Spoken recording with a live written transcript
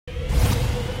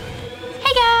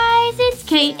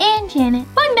Kate and Janet.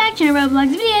 Welcome back to the Roblox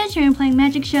video. Today we're playing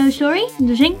Magic Show Story.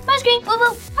 English my screen. Woo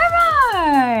woo.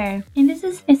 Hurrah! And this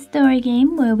is a story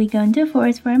game where we go into a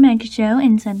forest for a magic show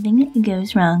and something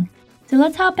goes wrong. So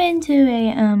let's hop into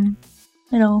a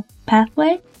little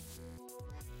pathway.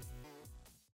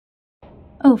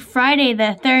 Oh, Friday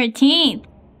the 13th.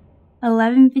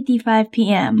 11:55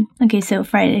 p.m. Okay, so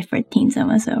Friday the 13th is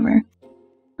almost over.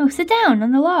 Oh, sit down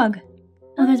on the log.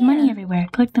 Oh, there's money everywhere.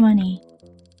 Collect the money.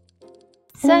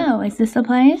 So, is this the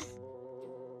place?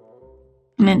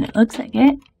 I mean, it looks like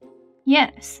it.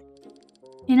 Yes.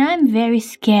 And I'm very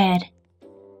scared.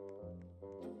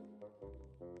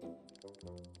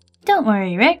 Don't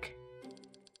worry, Rick.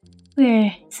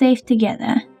 We're safe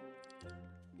together.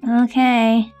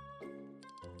 Okay.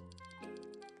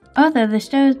 Also, the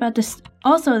show is about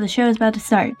to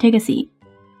start. Take a seat.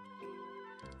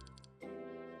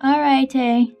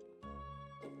 Alrighty.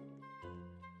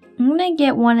 I'm gonna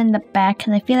get one in the back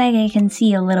because I feel like I can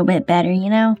see a little bit better,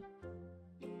 you know?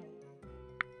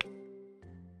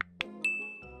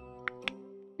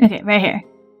 Okay, right here.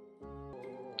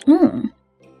 Who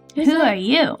are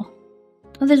you?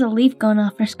 Oh, there's a leaf going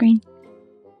off our screen.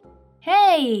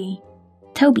 Hey!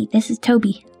 Toby, this is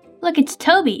Toby. Look, it's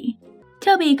Toby.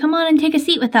 Toby, come on and take a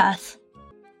seat with us.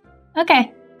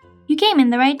 Okay. You came in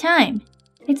the right time.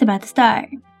 It's about to start.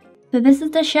 So this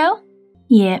is the show?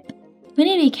 Yep. We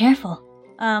need to be careful.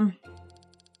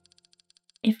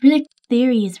 If Rick's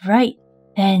theory is right,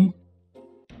 then...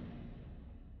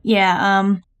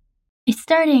 Yeah, it's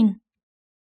starting.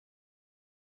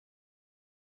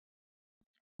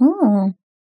 Ooh.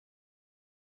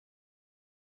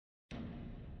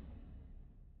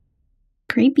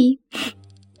 Creepy.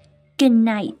 Good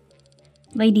night,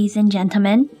 ladies and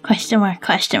gentlemen. Question mark,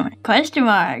 question mark, question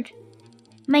mark.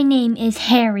 My name is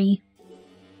Harry.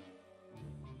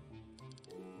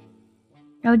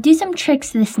 I'll do some tricks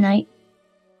this night.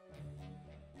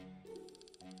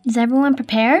 Is everyone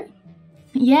prepared?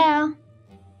 Yeah,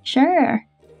 sure.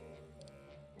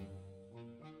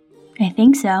 I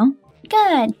think so.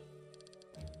 Good.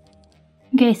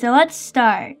 Okay, so let's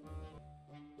start.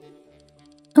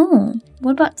 Oh,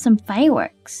 what about some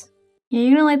fireworks? Yeah,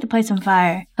 you're gonna light the place on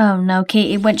fire. Oh no,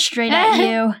 Kate, it went straight at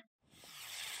you.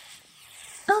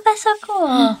 Oh, that's so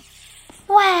cool.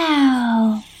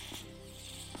 Wow.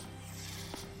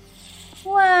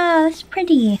 Wow, that's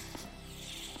pretty.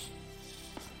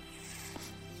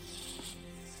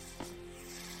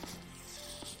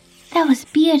 That was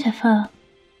beautiful.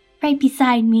 Right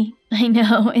beside me. I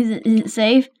know. Is it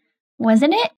safe?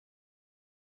 Wasn't it?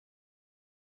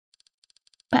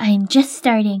 But I'm just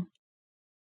starting.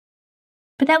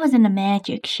 But that wasn't a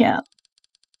magic show.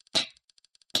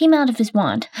 Came out of his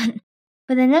wand.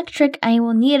 For the next trick, I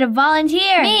will need a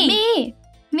volunteer.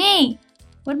 Me!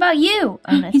 What about you?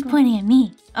 Oh, he's pointing at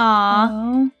me.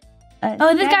 Aww.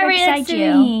 Oh, this guy right next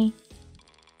to me.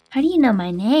 How do you know my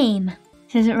name?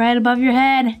 Says it right above your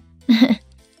head.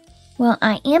 Well,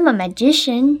 I am a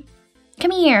magician. Come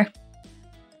here.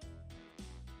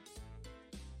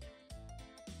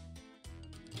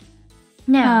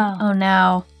 No. Oh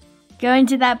no. Go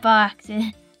into that box.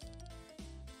 Okay,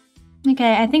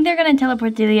 I think they're gonna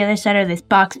teleport to the other side of this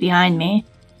box behind me.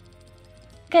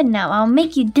 Good, now I'll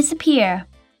make you disappear.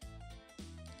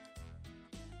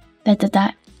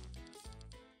 That.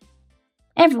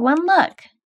 Everyone look.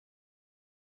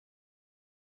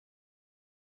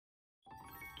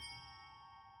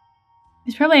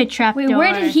 There's probably a trap door. Wait,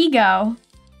 where did he go?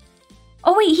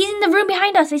 Oh wait, he's in the room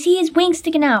behind us. I see his wings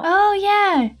sticking out. Oh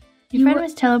yeah. Your friend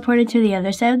was teleported to the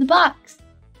other side of the box.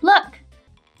 Look.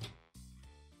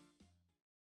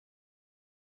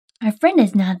 Our friend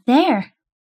is not there.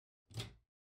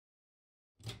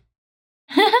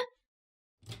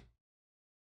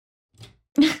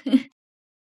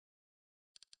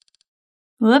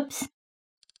 Whoops.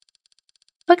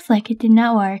 Looks like it did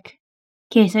not work.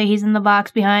 Okay, so he's in the box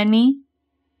behind me.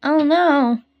 Oh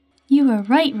no. You were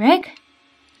right, Rick.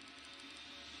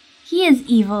 He is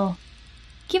evil.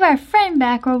 Give our friend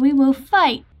back or we will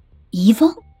fight.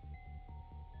 Evil?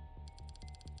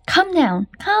 Calm down.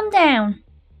 Calm down.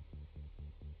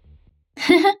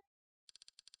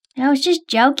 I was just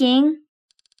joking.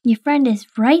 Your friend is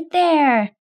right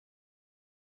there.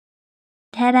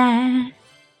 Ta-da.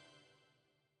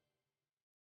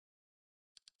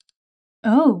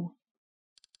 Oh.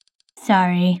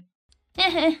 Sorry.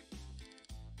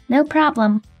 No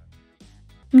problem.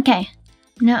 Okay.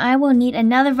 Now I will need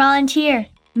another volunteer.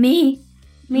 Me.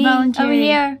 Volunteer. Over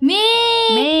here.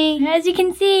 Me. As you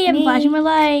can see, I'm flashing my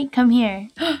light. Come here.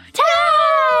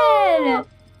 Ted!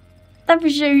 Thought for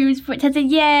sure he was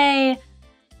tested. Yay.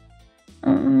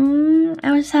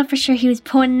 I just thought for sure he was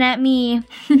pointing at me.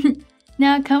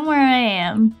 Now come where I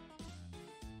am.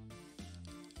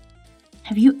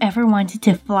 Have you ever wanted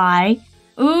to fly?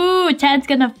 Ooh, Ted's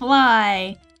gonna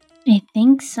fly. I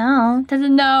think so.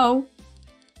 Doesn't know.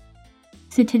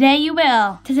 So today you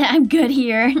will. Today I'm good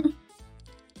here.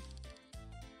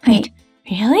 Wait,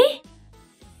 really?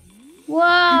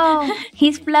 Whoa,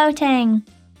 he's floating.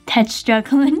 Ted's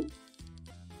struggling.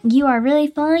 You are really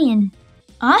flying.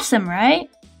 Awesome, right?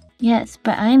 Yes,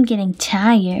 but I'm getting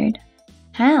tired.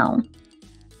 How?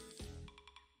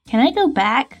 Can I go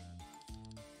back?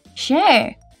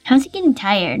 Sure. How's he getting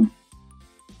tired?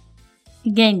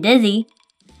 You're getting dizzy.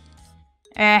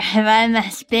 If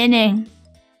I'm spinning.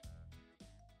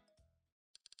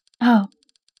 Oh,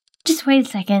 just wait a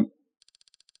second.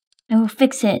 I will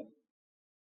fix it.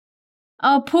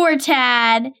 Oh, poor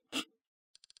Tad.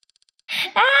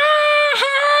 Help!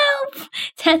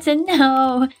 That's a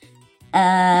no.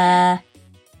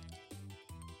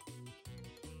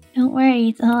 Don't worry,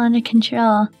 it's all under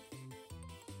control.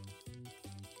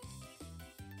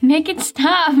 Make it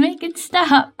stop, make it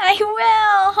stop. I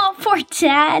will! Oh, poor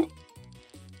Tad.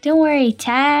 Don't worry,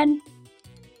 Tad.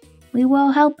 We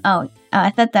will help. Oh, I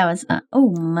thought that was,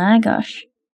 oh my gosh.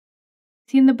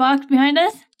 See in the box behind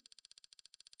us?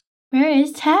 Where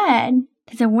is Tad?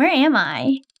 So where am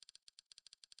I?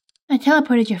 I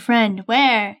teleported your friend.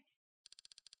 Where?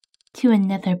 To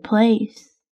another place.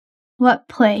 What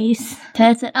place?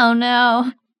 Tad said, oh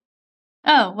no.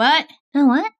 Oh, what? Oh,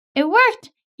 what? It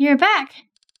worked! You're back!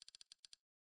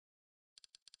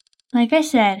 Like I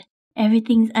said,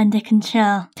 everything's under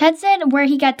control. Ted said where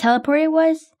he got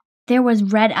teleported there was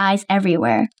red eyes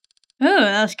everywhere. Ooh,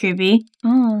 that was creepy.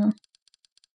 Oh.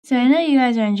 So I know you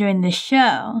guys are enjoying the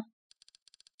show,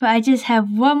 but I just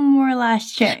have one more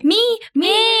last trick. Me,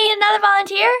 another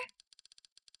volunteer?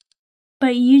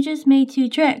 But you just made 2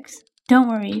 tricks. Don't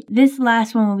worry, this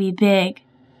last one will be big.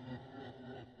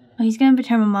 Oh, he's gonna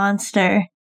become a monster.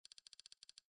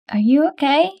 Are you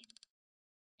okay,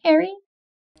 Harry?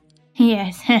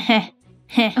 Yes.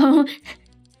 Oh.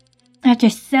 After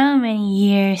so many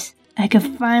years, I could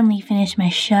finally finish my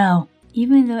show,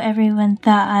 even though everyone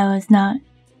thought I was not.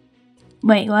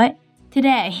 Wait, what?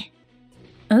 Today.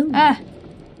 Oh.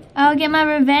 I'll get my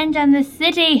revenge on the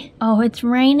city. Oh, it's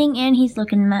raining and he's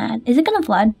looking mad. Is it gonna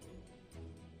flood?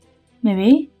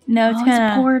 Maybe. No, it's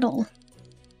a portal.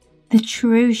 The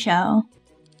true show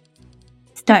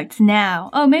starts now.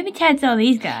 Oh, maybe Ted saw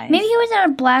these guys. Maybe he was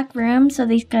in a black room, so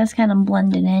these guys kind of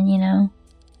blended in, you know.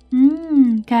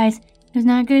 Guys, there's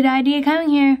not a good idea coming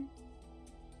here.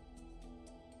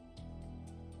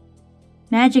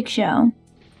 Magic show.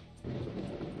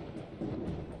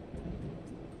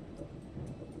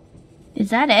 Is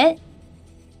that it?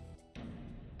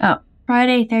 Oh,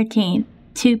 Friday 13th,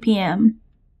 2 p.m.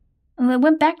 Well, it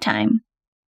went back time.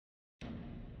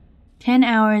 10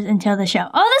 hours until the show.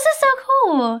 Oh, this is so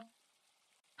cool!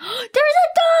 There's a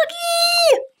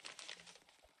doggy!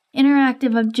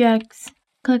 Interactive objects.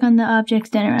 Click on the objects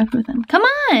to interact with them. Come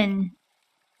on!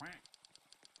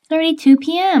 It's already 2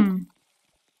 p.m.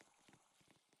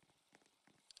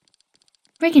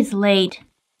 Rick is late.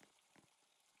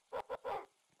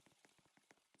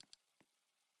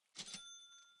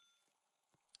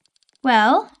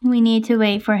 Well, we need to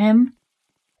wait for him.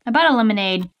 I bought a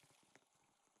lemonade.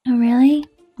 Oh, really?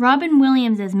 Robin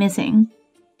Williams is missing.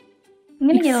 I'm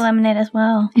gonna get a lemonade as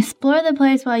well. Explore the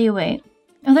place while you wait.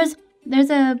 Oh, there's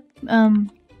a,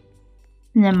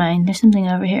 never mind. There's something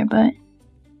over here, but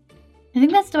I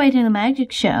think that's the way to the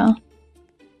magic show.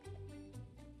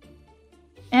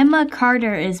 Emma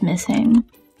Carter is missing.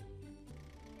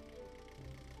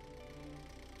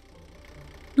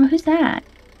 Well, who's that?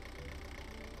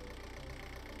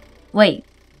 Wait.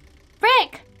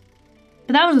 Rick!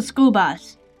 But that was a school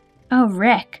bus. Oh,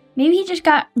 Rick. Maybe he just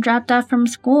got dropped off from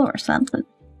school or something.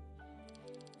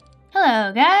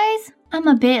 Hello, guys. I'm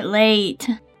a bit late.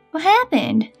 What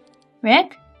happened?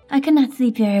 Rick? I could not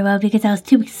sleep very well because I was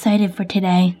too excited for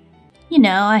today. You know,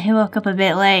 I woke up a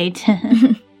bit late.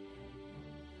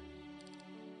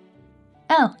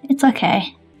 Oh, it's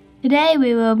okay. Today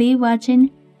we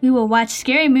will watch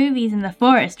scary movies in the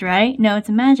forest, right? No, it's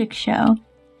a magic show.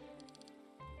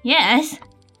 Yes.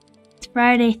 It's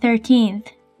Friday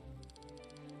 13th.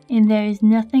 And there is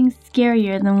nothing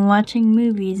scarier than watching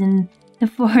movies in the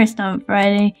forest on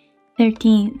Friday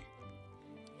 13th.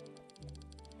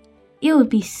 It would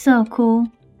be so cool.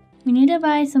 We need to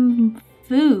buy some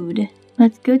food.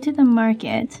 Let's go to the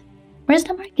market. Where's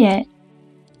the market?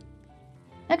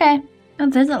 Okay. Oh,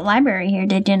 there's a library here.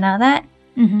 Did you know that?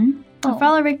 I'll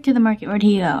follow Rick to the market. Where'd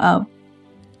he go? Oh.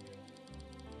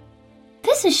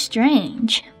 This is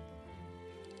strange.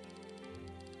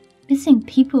 Missing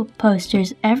people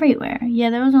posters everywhere. Yeah,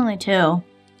 there was only 2.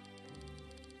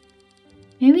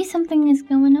 Maybe something is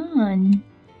going on.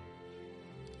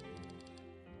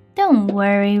 Don't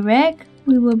worry, Rick.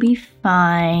 We will be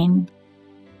fine.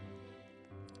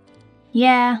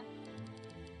 Yeah,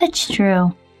 that's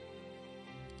true.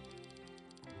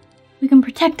 We can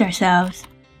protect ourselves.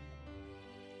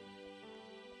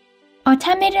 Oh,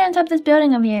 Tad made it on top of this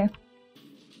building over here.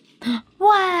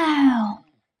 Wow!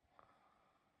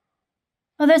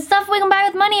 Oh, there's stuff we can buy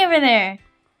with money over there.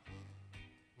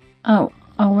 Oh,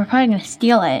 we're probably gonna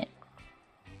steal it.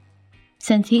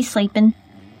 Since he's sleeping. ...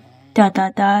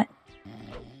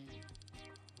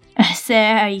 Sir,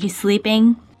 are you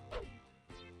sleeping?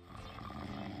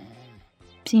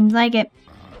 Seems like it.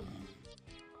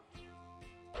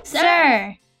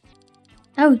 Sir!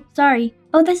 Oh, sorry.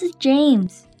 Oh, this is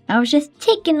James. I was just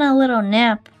taking a little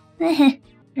nap.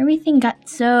 Everything got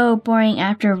so boring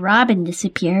after Robin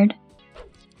disappeared.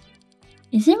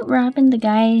 Isn't Robin the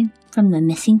guy from the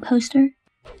missing poster?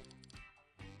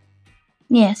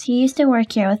 Yes, he used to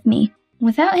work here with me.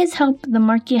 Without his help, the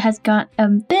market has got a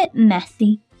bit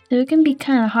messy, so it can be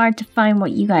kind of hard to find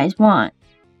what you guys want.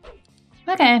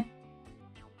 Okay.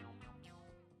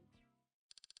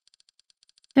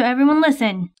 So everyone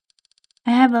listen.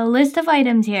 I have a list of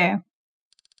items here.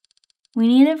 We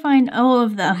need to find all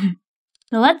of them.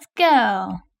 So let's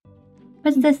go.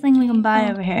 What's this thing we can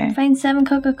buy over here? Find 7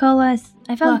 Coca-Colas.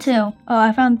 I found 2. Oh,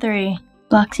 I found 3.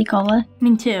 Bloxy Cola. I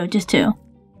mean 2, just 2.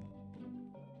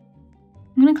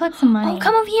 I'm gonna collect some money. Oh,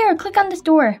 come over here. Click on this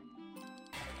door.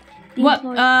 What?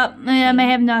 I may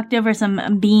have knocked over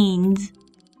some beans.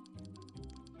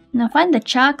 Now find the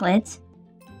chocolates.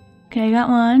 Okay, I got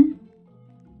one.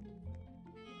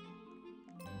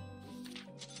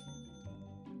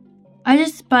 I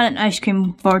just bought an ice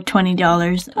cream for $20.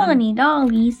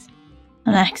 $20.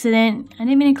 An accident. I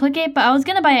didn't mean to click it, but I was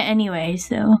gonna buy it anyway,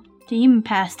 so Jim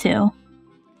passed too.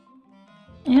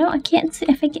 I can't see.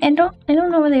 I don't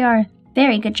know where they are.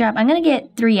 Very good job. I'm gonna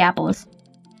get 3 apples.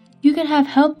 You could have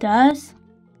helped us.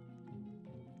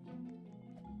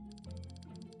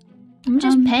 I'm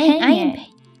just paying. I am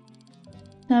paying.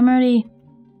 I'm already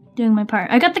doing my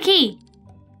part. I got the key.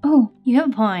 Oh, you have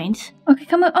a point. Okay,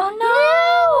 come on. Oh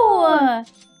No!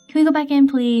 Can we go back in,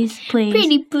 please? Please.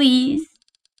 Pretty please.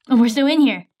 Oh, we're still in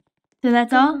here. So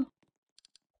that's all?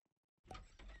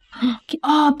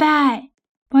 Oh, bat.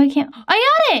 Why can't...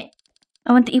 I got it!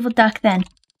 I want the evil duck then.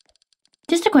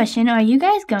 Just a question. Are you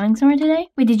guys going somewhere today?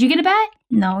 Wait, did you get a bat?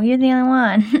 No, you're the only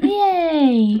one.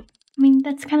 Yay! I mean,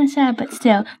 that's kind of sad, but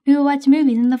still. We will watch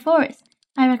movies in the forest.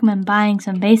 I recommend buying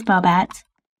some baseball bats.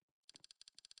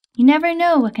 You never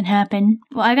know what can happen.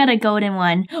 Well, I got a golden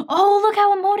one. Oh, look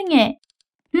how I'm holding it.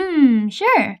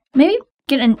 Sure. Maybe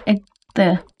get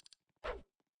the...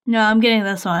 No, I'm getting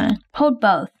this one. Hold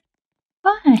both.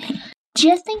 Why?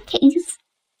 Just in case.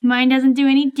 Mine doesn't do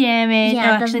any damage.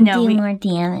 Yeah, it doesn't do more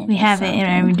damage. We have it in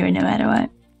our inventory no matter what.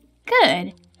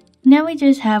 Good. Now we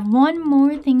just have one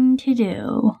more thing to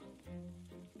do.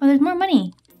 Oh, there's more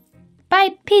money.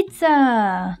 Buy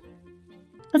pizza.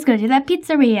 Let's go to that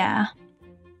pizzeria.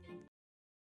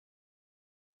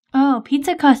 Oh,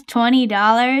 pizza costs $20?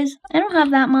 I don't have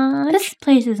that much. This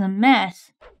place is a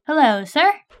mess. Hello,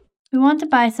 sir. We want to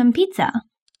buy some pizza.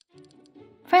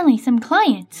 Finally, some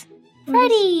clients.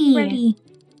 Freddy!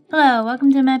 Hello,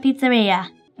 welcome to my pizzeria.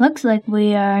 Looks like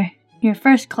we are your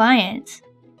first clients.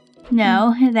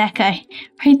 No, that guy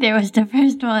right there was the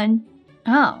first one.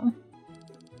 Oh.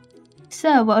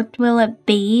 So, what will it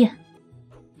be?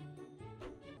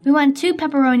 We want 2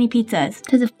 pepperoni pizzas.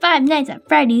 To the 5 Nights at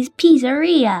Freddy's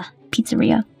Pizzeria.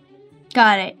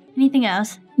 Got it. Anything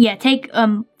else? Yeah, take,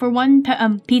 for one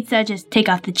pizza, just take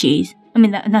off the cheese. I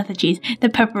mean, not the cheese, the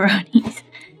pepperonis.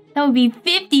 That would be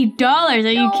 $50. Are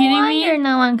you kidding me? No wonder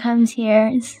no one comes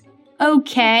here.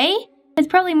 Okay. It's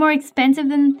probably more expensive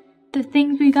than the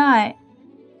things we got.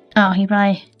 Oh, he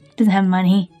probably doesn't have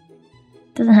money.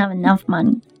 Doesn't have enough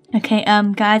money. Okay,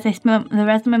 guys, I spent the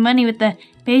rest of my money with the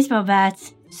baseball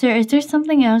bats. Sir, is there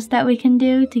something else that we can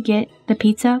do to get the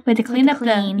pizza? Wait, to clean up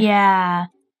the... Yeah.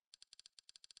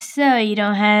 So, you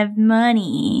don't have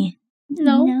money.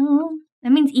 No.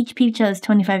 That means each pizza is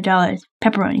 $25.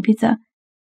 Pepperoni pizza.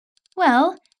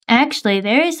 Well, actually,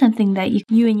 there is something that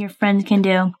you and your friends can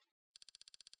do.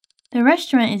 The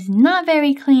restaurant is not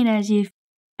very clean as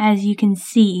you can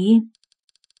see.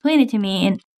 Clean it to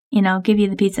me and I'll give you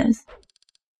the pizzas.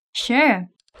 Sure.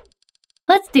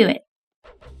 Let's do it.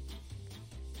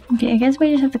 Okay, I guess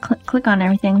we just have to click on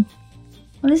everything.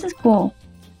 Well, this is cool.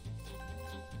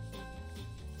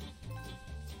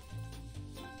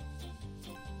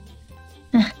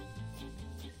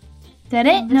 that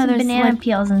it? No, there's banana like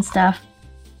peels and stuff.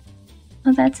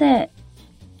 Oh, that's it.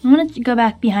 I'm gonna go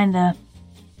back behind the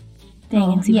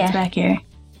thing and see what's back here.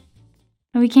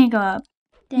 Oh, we can't go up.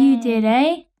 Dang. You did,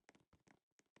 eh?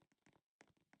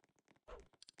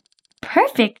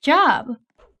 Perfect job.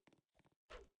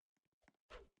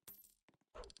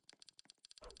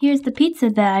 Here's the pizza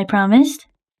that I promised.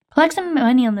 Collect some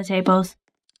money on the tables.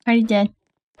 Already did.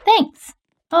 Thanks.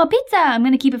 Oh, pizza! I'm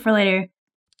gonna keep it for later.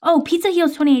 Oh, pizza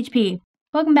heals 20 HP.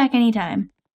 Welcome back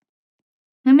anytime.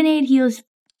 Lemonade heals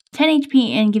 10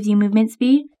 HP and gives you movement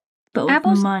speed, but with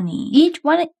Apples? money. Each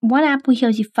one apple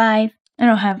heals you 5. I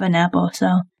don't have an apple,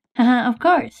 so... Haha, of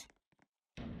course.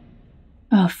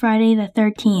 Oh, Friday the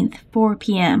 13th, 4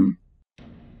 p.m.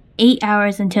 8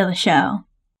 hours until the show.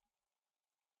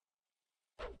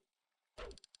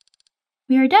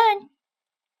 We are done.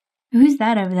 Who's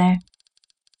that over there?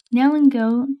 Now we can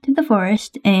go to the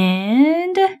forest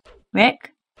and...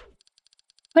 Rick?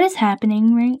 What is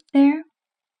happening right there?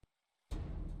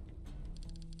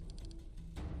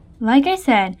 Like I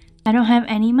said, I don't have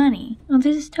any money. Oh,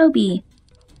 this is Toby.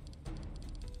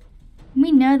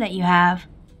 We know that you have.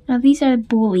 Oh, these are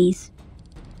bullies.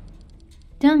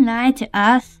 Don't lie to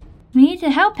us. We need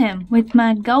to help him with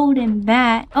my golden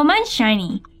bat. Oh, mine's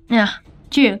shiny. Yeah.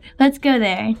 True. Let's go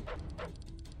there.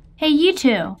 Hey, you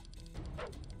two.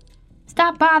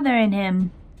 Stop bothering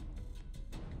him.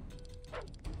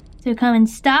 So come and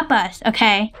stop us,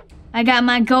 okay? I got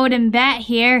my golden bat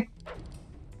here.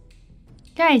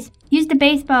 Guys, use the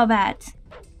baseball bats.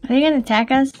 Are they gonna attack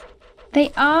us?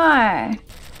 They are. I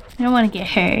don't want to get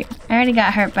hurt. I already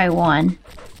got hurt by 1.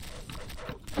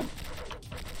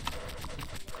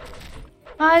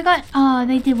 Oh,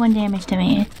 they did 1 damage to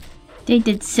me. They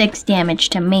did 6 damage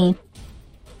to me.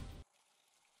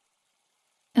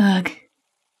 Ugh.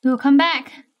 We will come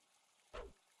back.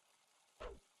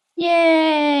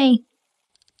 Yay!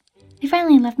 They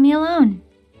finally left me alone.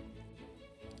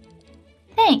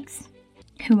 Thanks.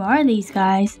 Who are these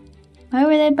guys? Why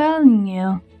were they bothering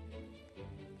you?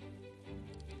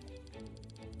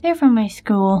 They're from my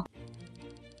school.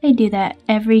 They do that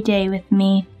every day with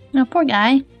me. No, poor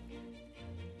guy.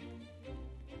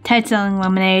 Tight selling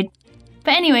lemonade.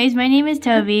 But anyways, my name is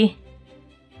Toby.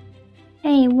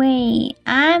 Hey, wait.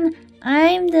 I'm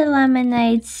the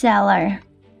lemonade seller.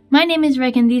 My name is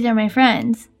Rick and these are my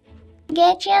friends.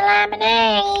 Get your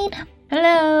lemonade.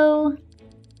 Hello.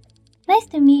 Nice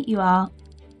to meet you all.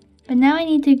 But now I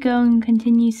need to go and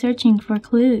continue searching for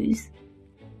clues.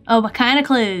 Oh, what kind of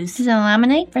clues? This is a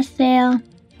lemonade for sale.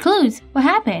 Clues? What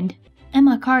happened?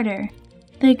 Emma Carter,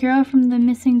 the girl from the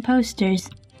missing posters,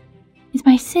 is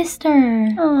my sister.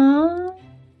 Aww.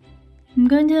 I'm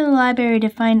going to the library to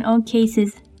find old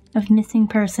cases of missing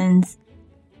persons.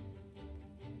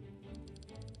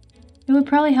 It would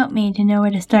probably help me to know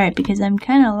where to start because I'm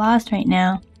kind of lost right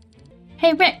now.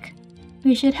 Hey Rick,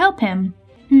 we should help him.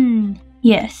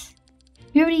 Yes.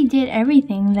 We already did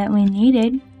everything that we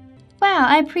needed. Wow,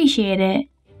 I appreciate it.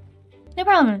 No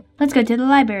problem. Let's go to the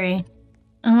library.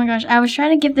 Oh my gosh, I was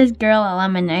trying to give this girl a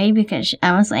lemonade because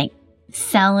I was like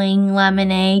selling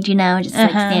lemonade, you know, just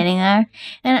like standing there.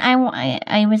 And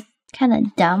I was kind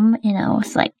of dumb and I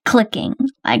was like clicking.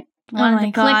 I wanted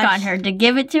to click on her to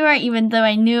give it to her even though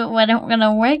I knew it wasn't going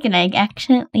to work and I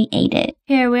accidentally ate it.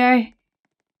 Here we are.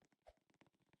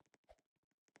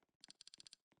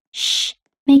 Shh,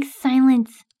 make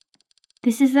silence.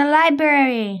 This is the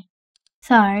library.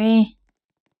 Sorry.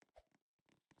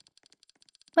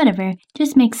 Whatever,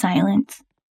 just make silence.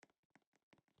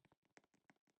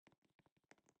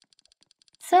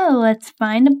 So let's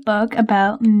find a book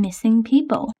about missing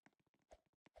people.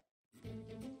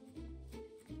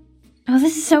 Oh,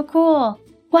 this is so cool.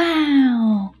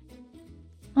 Wow.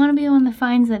 I want to be the one that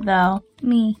finds it though.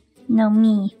 Me. No,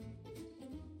 me.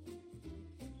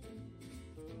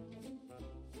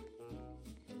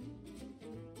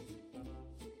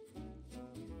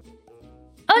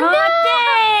 Oh,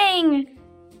 no! Dang!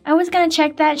 I was gonna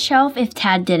check that shelf if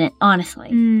Tad didn't, honestly.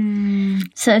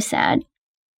 So sad.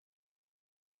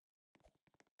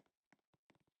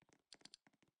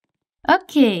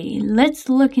 Okay, let's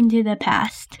look into the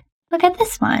past. Look at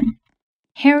this one.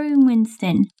 Harry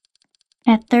Winston.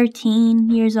 At 13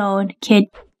 years old, kid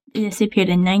disappeared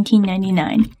in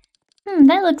 1999.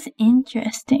 That looks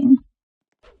interesting.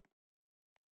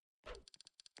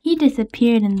 He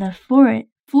disappeared in the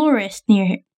florist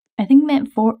near, I think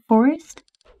meant forest?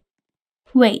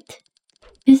 Wait,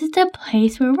 this is the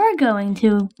place where we're going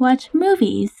to watch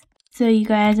movies. So you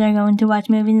guys are going to watch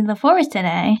movies in the forest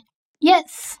today?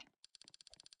 Yes.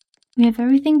 We have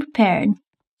everything prepared.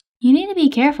 You need to be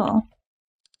careful.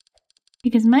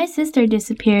 Because my sister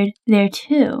disappeared there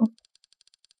too.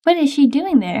 What is she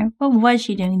doing there? What was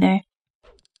she doing there?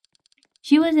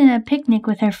 She was in a picnic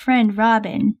with her friend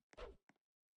Robin.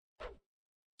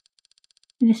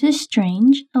 This is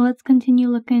strange. Let's continue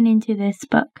looking into this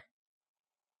book.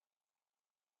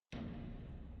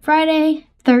 Friday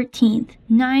 13th,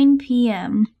 9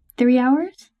 p.m. 3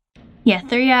 hours? Yeah,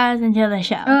 3 hours until the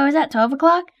show. Oh, was that 12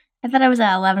 o'clock? I thought it was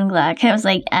at 11 o'clock. I was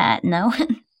like, no.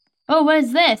 Oh, what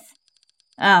is this?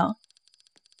 Oh.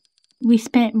 We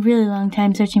spent really long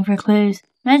time searching for clues.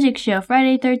 Magic show,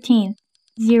 Friday 13th,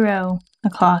 0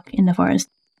 o'clock in the forest.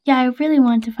 Yeah, I really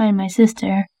want to find my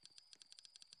sister.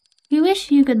 We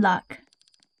wish you good luck,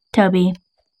 Toby.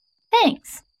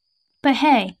 Thanks. But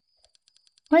hey,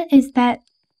 what is that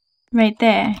right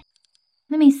there?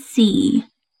 Let me see.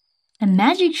 A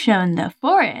magic show in the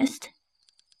forest?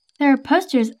 There are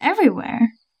posters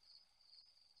everywhere.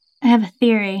 I have a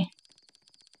theory.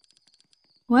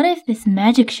 What if this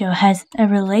magic show has a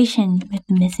relation with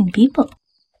the missing people?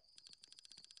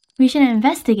 We should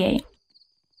investigate.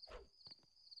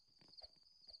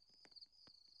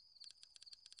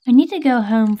 I need to go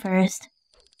home first.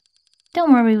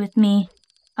 Don't worry with me.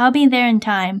 I'll be there in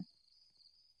time.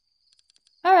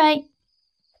 All right.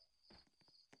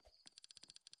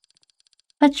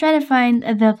 Let's try to find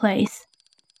the place.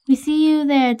 We see you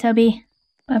there, Toby.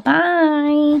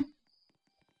 Bye-bye.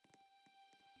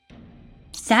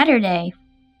 Saturday.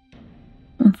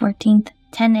 14th,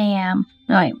 10 a.m.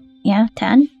 Oh, wait. Yeah,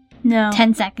 10? No.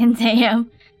 10 seconds a.m.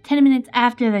 10 minutes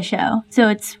after the show. So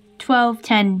it's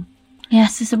 12:10.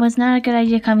 Yes, this was not a good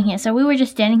idea coming here. So we were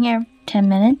just standing here 10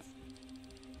 minutes.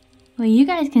 Well, you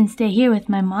guys can stay here with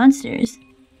my monsters.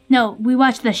 No, we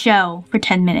watched the show for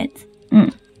 10 minutes.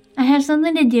 I have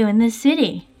something to do in this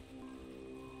city.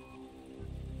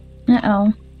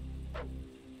 Uh-oh.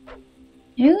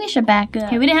 Maybe we should back up.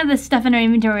 Okay, we didn't have this stuff in our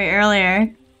inventory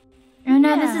earlier. Oh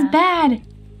no, this is bad.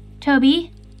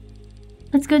 Toby,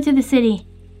 let's go to the city.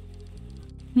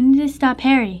 We need to stop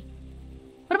Harry.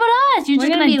 What about us? You're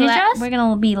just gonna ditch us? We're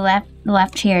gonna be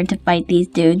left here to fight these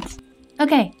dudes.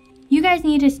 Okay, you guys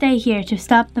need to stay here to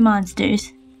stop the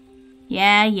monsters.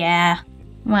 Yeah.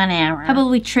 1 hour. How about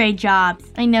we trade jobs?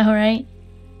 I know, right?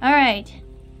 Alright.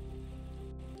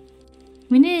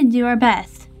 We need to do our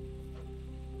best.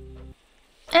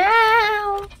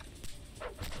 Ow!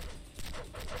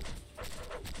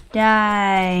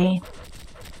 Die.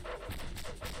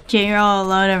 Jay, you're all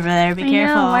alone over there. Be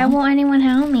careful. I know. Why won't anyone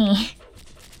help me?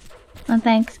 Oh,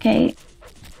 thanks, Kate.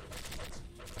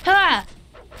 Ha!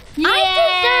 Yeah!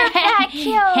 I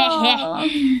deserve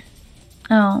that kill!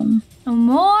 Oh.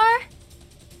 More?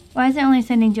 Why is it only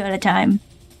sending 2 at a time?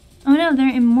 Oh no,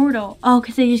 they're immortal. Oh,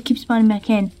 because they just keep spawning back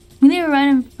in. We need to run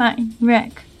and find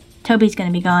Rick. Toby's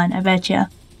gonna be gone, I betcha.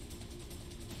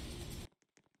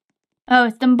 Oh,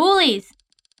 it's them bullies!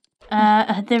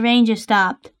 The rain just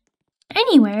stopped.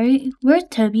 Anyway, where's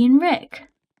Toby and Rick?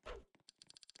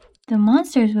 The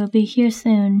monsters will be here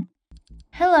soon.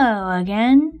 Hello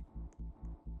again.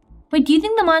 Wait, do you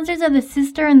think the monsters are the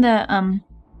sister and the,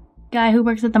 guy who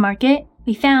works at the market?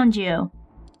 We found you.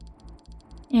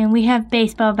 And we have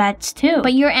baseball bats too.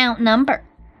 But you're outnumbered.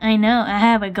 I know, I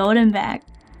have a golden bat.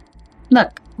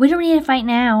 Look, we don't need to fight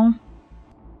now.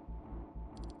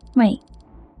 Wait,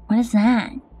 what is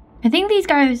that? I think these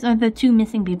guys are the 2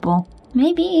 missing people.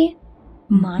 Maybe.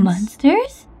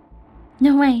 Monsters?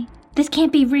 No way. This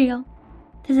can't be real.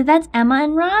 That's Emma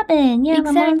and Robin. Yeah,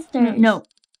 the monsters. No.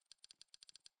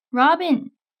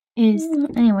 Robin is...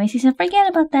 Anyways, he said, forget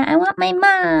about that. I want my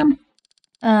mom.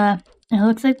 It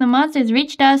looks like the monsters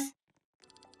reached us.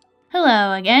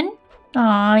 Hello again.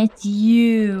 Aw, it's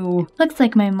you. Looks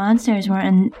like my monsters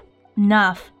weren't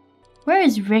enough. Where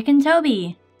is Rick and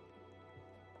Toby?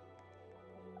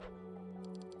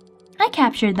 I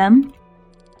captured them.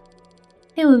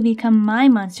 They will become my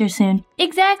monster soon.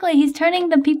 Exactly, he's turning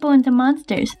the people into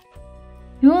monsters.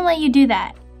 We won't let you do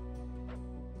that.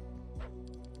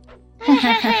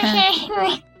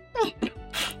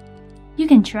 You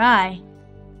can try.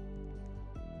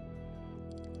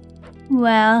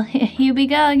 Well, here we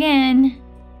go again.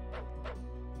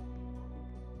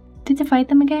 Did you fight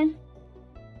them again?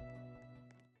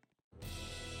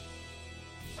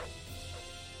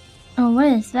 Oh, what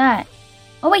is that?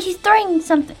 Oh, wait, he's throwing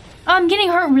something. Oh, I'm getting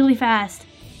hurt really fast.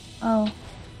 Oh,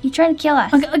 he's trying to kill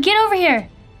us. Okay, get over here.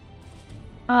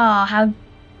 Oh, how...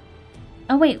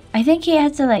 Oh, wait, I think he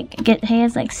has to,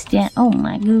 stand... Oh,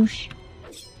 my gosh.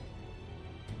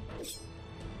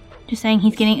 Just saying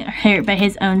he's getting hurt by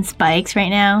his own spikes right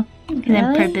now. Because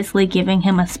I'm purposely giving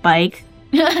him a spike.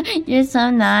 You're so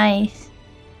nice.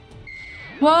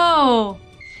 Whoa!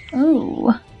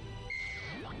 Ooh.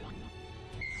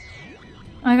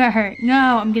 I got hurt.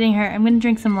 No, I'm getting hurt. I'm gonna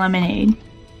drink some lemonade.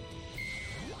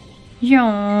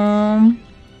 Yum.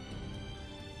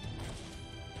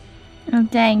 Oh,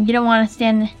 dang. You don't want to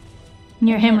stand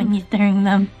near him when you're throwing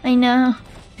them. I know.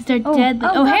 Because they're deadly.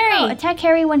 Oh, Harry! No. Attack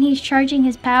Harry when he's charging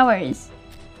his powers.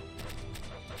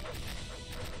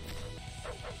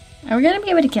 Are we gonna be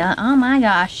able to kill it? Oh my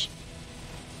gosh.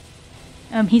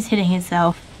 He's hitting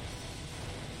himself.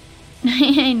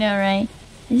 I know, right?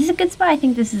 Is this a good spot? I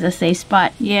think this is a safe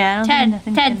spot. Yeah.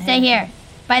 Ted, stay here.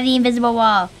 By the invisible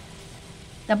wall.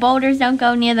 The boulders don't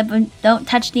go near don't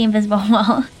touch the invisible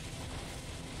wall.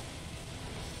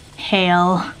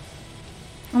 Hail.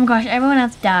 Oh my gosh, everyone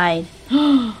else died.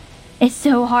 It's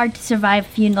so hard to survive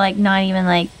if you're like not even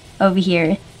like over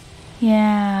here.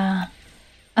 Yeah.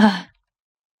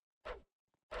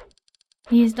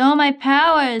 Used all my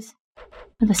powers.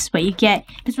 Oh, this is what you get.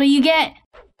 This is what you get.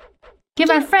 Give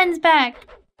our friends back.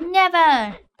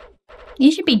 Never.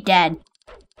 You should be dead.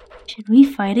 Should we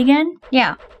fight again?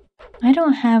 Yeah. I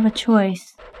don't have a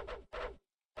choice.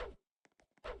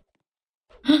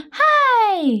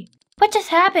 Hi! What just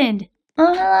happened?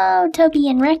 Oh, hello, Toby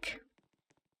and Rick.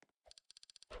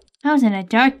 I was in a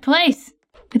dark place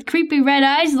with creepy red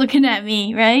eyes looking at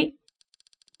me, right?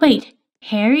 Wait,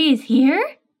 Harry is here?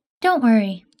 Don't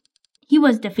worry. He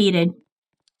was defeated.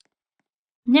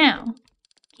 Now,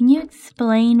 can you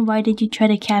explain why did you try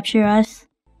to capture us?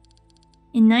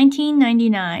 In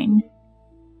 1999,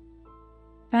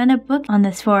 found a book on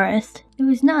this forest. It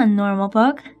was not a normal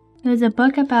book. It was a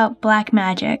book about black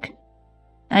magic.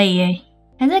 Aye.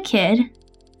 As a kid,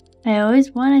 I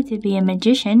always wanted to be a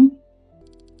magician.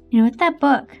 And with that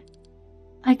book,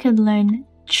 I could learn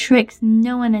tricks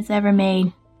no one has ever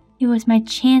made. It was my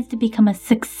chance to become a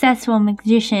successful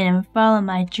magician and follow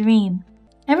my dream.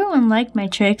 Everyone liked my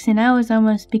tricks and I was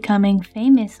almost becoming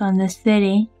famous on this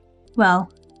city.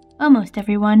 Well, almost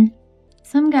everyone.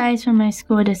 Some guys from my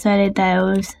school decided that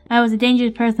I was a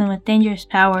dangerous person with dangerous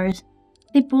powers.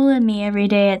 They bullied me every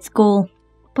day at school.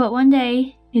 But one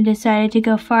day, they decided to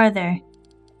go farther.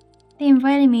 They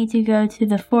invited me to go to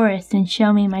the forest and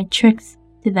show me my tricks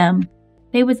to them.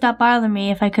 They would stop bothering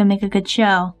me if I could make a good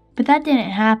show. But that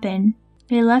didn't happen.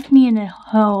 They left me in a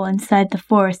hole inside the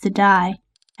forest to die.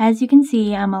 As you can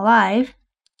see, I'm alive.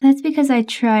 That's because I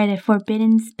tried a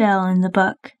forbidden spell in the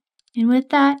book. And with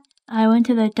that, I went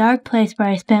to the dark place where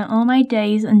I spent all my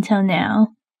days until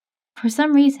now. For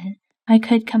some reason, I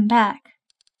could come back.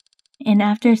 And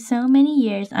after so many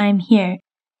years, I am here,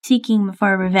 seeking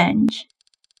for revenge.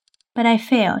 But I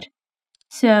failed.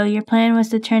 So your plan was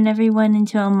to turn everyone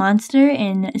into a monster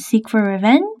and seek for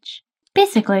revenge?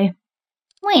 Basically.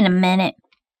 Wait a minute.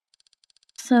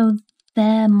 So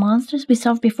the monsters we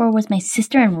solved before was my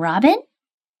sister and Robin?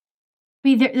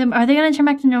 Wait, are they gonna turn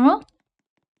back to normal? ...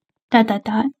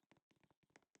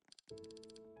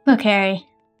 Look, Harry.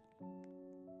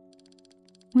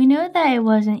 We know that it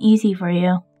wasn't easy for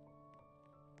you.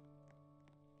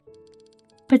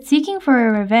 But seeking for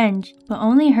a revenge will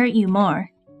only hurt you more.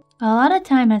 A lot of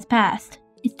time has passed.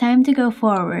 It's time to go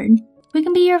forward. We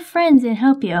can be your friends and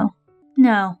help you.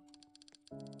 No.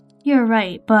 You're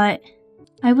right, but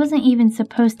I wasn't even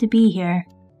supposed to be here.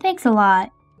 Thanks a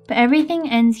lot, but everything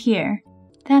ends here.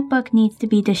 That book needs to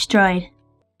be destroyed.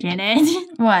 Janet?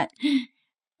 What?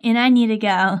 And I need to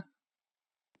go.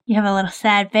 You have a little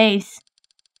sad face.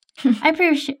 I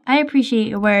appreciate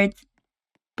your words,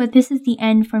 but this is the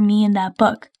end for me in that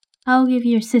book. I'll give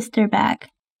your sister back.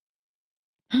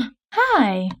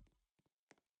 Hi!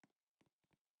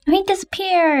 He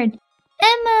disappeared!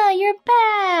 Emma, you're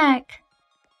back!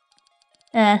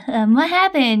 What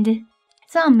happened? I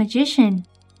saw a magician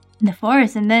in the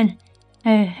forest and then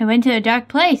I went to a dark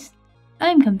place.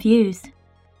 I'm confused.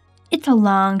 It's a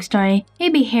long story.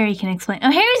 Maybe Harry can explain.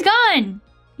 Oh, Harry's gone!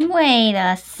 Wait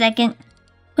a second.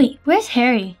 Wait, where's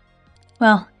Harry?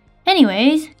 Well,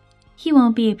 anyways, he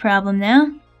won't be a problem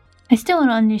now. I still don't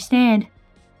understand.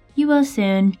 You will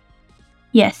soon.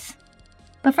 Yes.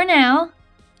 But for now,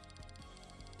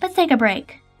 let's take a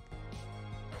break.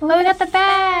 Oh, we got the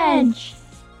badge!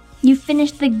 You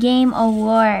finished the game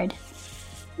award.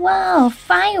 Wow,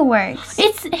 fireworks.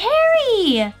 It's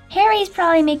Harry! Harry's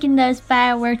probably making those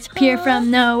fireworks appear from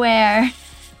nowhere.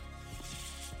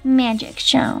 Magic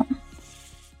show.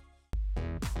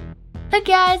 But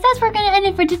guys, that's where we're gonna end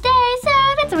it for today. So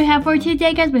that's what we have for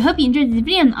today, guys. We hope you enjoyed this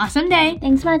video and an awesome day.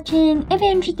 Thanks for watching. If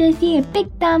you're interested, see a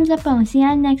big thumbs up and we'll see you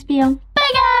on the next video.